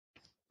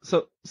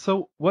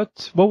So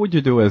what would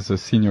you do as a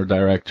senior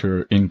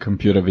director in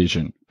computer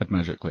vision at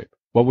Magic Leap?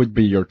 What would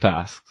be your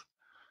tasks?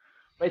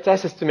 My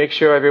task is to make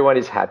sure everyone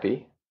is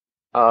happy,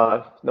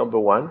 number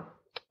one,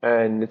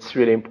 and it's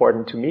really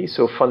important to me.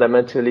 So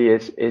fundamentally,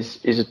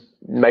 is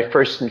my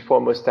first and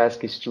foremost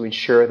task is to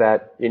ensure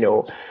that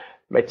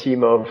my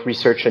team of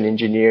researchers and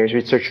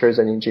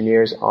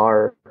engineers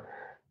are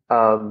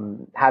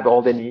have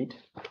all they need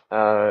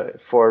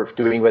for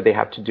doing what they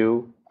have to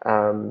do.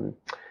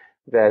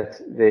 That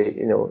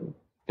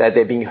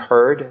they're being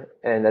heard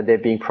and that they're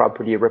being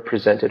properly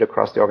represented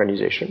across the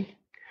organization.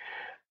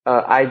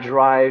 I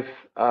drive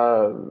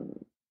all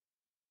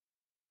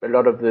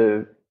of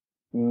the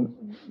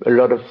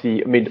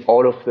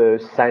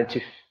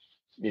scientific,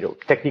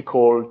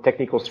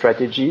 technical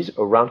strategies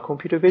around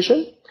computer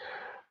vision.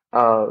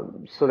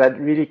 So that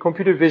really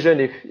computer vision,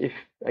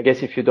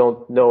 if you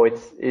don't know,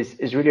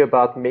 is really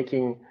about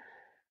making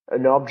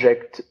an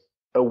object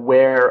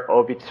aware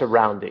of its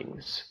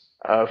surroundings,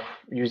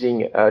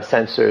 using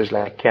sensors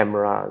like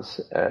cameras,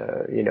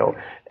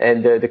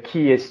 and the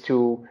key is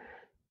to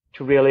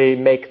really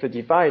make the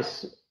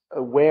device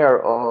aware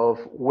of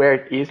where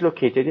it is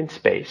located in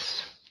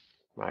space,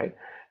 right?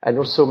 And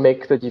also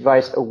make the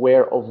device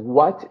aware of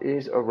what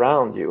is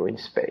around you in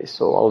space,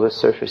 so all the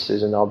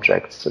surfaces and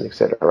objects, and et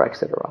cetera, et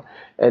cetera.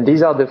 And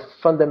these are the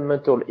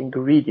fundamental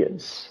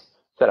ingredients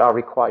that are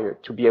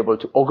required to be able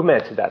to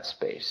augment that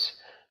space.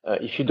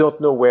 If you don't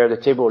know where the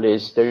table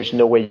is, there is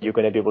no way you're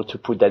going to be able to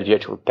put that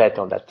virtual pet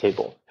on that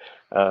table.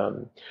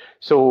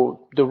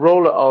 So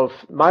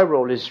my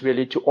role is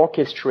really to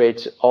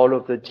orchestrate all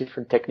of the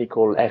different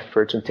technical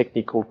efforts and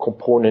technical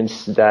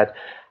components that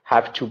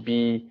have to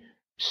be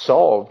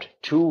solved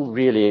to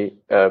really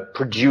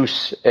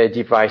produce a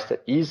device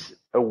that is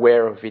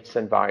aware of its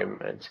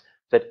environment,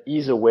 that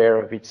is aware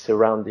of its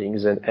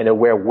surroundings and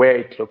aware where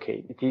it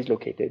is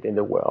located in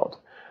the world.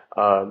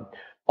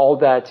 All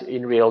that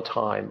in real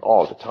time,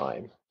 all the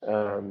time,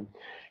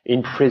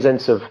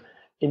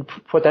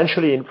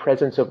 potentially in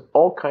presence of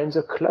all kinds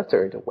of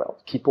clutter in the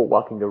world. People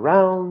walking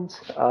around,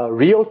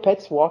 real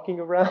pets walking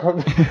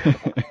around,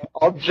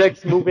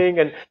 objects moving,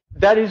 and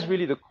that is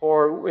really the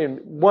core.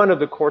 One of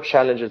the core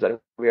challenges that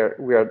we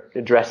are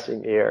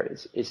addressing here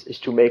is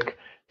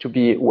to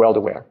be world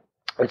aware.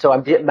 And so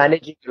I'm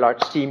managing a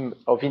large team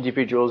of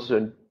individuals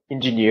and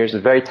engineers,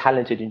 very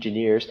talented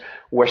engineers,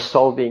 who are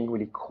solving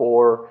really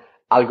core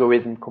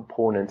algorithm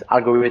components,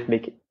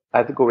 algorithmic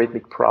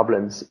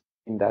problems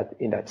in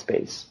that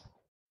space.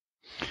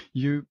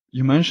 You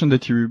mentioned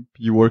that you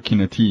work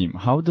in a team.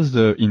 How does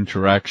the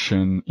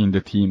interaction in the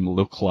team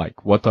look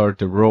like? What are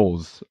the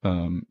roles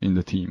in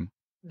the team?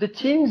 The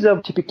teams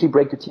typically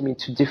break the team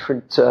into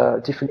different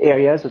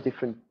areas or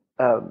different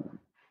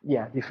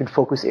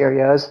focus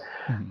areas,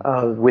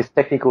 with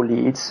technical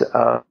leads,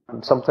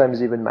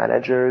 sometimes even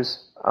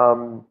managers,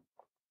 and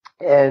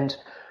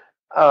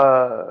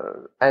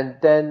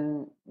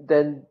then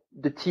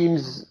the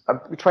teams.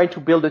 We try to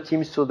build the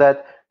teams so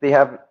that they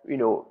have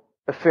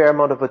a fair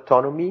amount of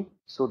autonomy,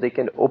 so they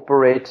can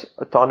operate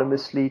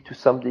autonomously to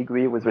some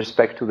degree with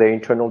respect to their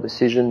internal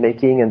decision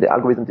making and the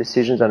algorithm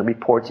decisions and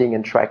reporting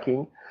and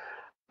tracking.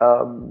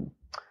 And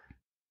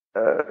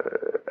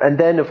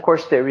then, of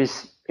course, there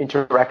is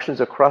interactions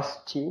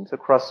across teams.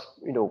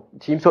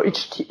 So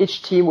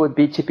each team would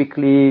be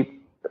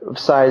typically of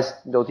size,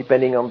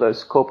 depending on the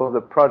scope of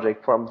the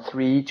project, from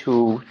 3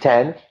 to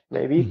 10,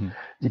 maybe,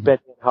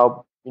 depending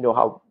on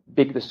how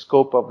big the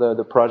scope of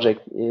the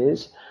project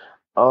is.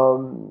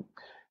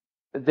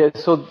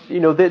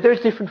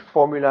 There's different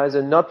formulas,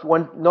 and not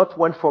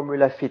one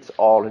formula fits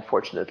all,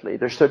 unfortunately.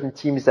 There's certain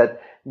teams that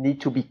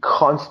need to be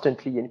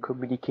constantly in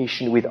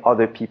communication with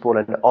other people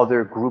and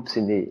other groups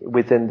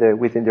within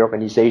the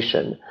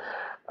organization.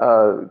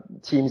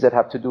 Teams that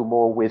have to do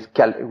more with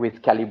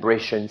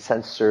calibration,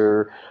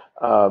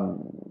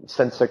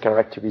 sensor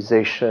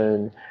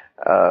characterization,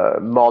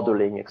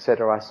 modeling,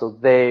 etc. So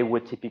they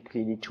would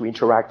typically need to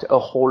interact a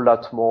whole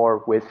lot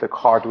more with the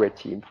hardware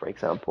team, for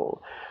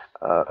example.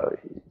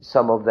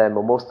 Some of them,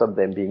 or most of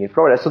them, being in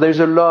Florida. So there's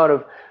a lot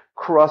of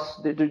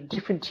the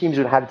different teams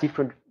will have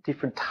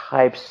different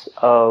types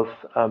of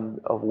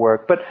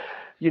work, but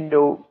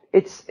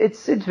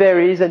it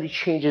varies and it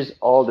changes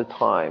all the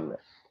time.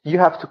 You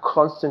have to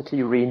constantly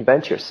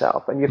reinvent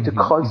yourself, and you have to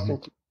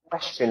constantly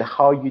question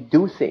how you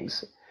do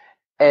things,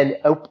 and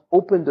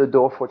open the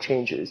door for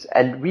changes,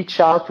 and reach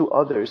out to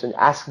others and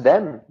ask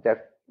them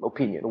their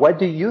opinion. What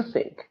do you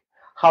think?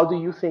 How do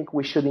you think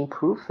we should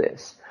improve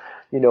this?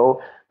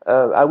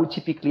 I would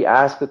typically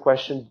ask the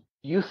question,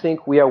 do you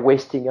think we are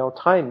wasting our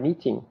time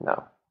meeting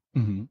now?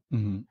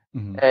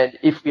 And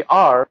if we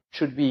are,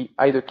 should we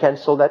either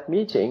cancel that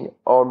meeting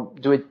or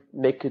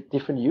make a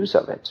different use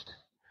of it?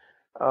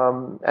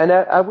 And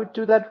I would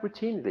do that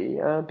routinely,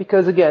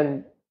 because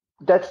again,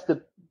 that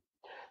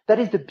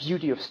is the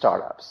beauty of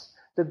startups.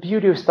 The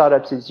beauty of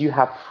startups is you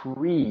have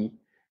free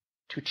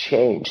to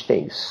change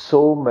things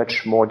so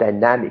much more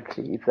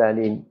dynamically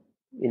than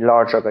in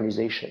large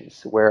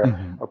organizations, where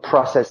a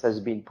process has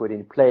been put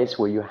in place,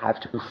 where you have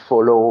to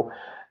follow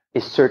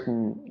a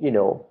certain,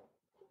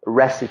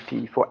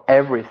 recipe for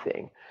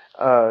everything.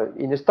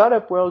 In the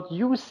startup world,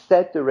 you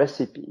set the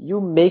recipe,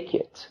 you make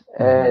it,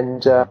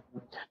 and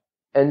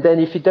then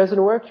if it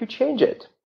doesn't work, you change it.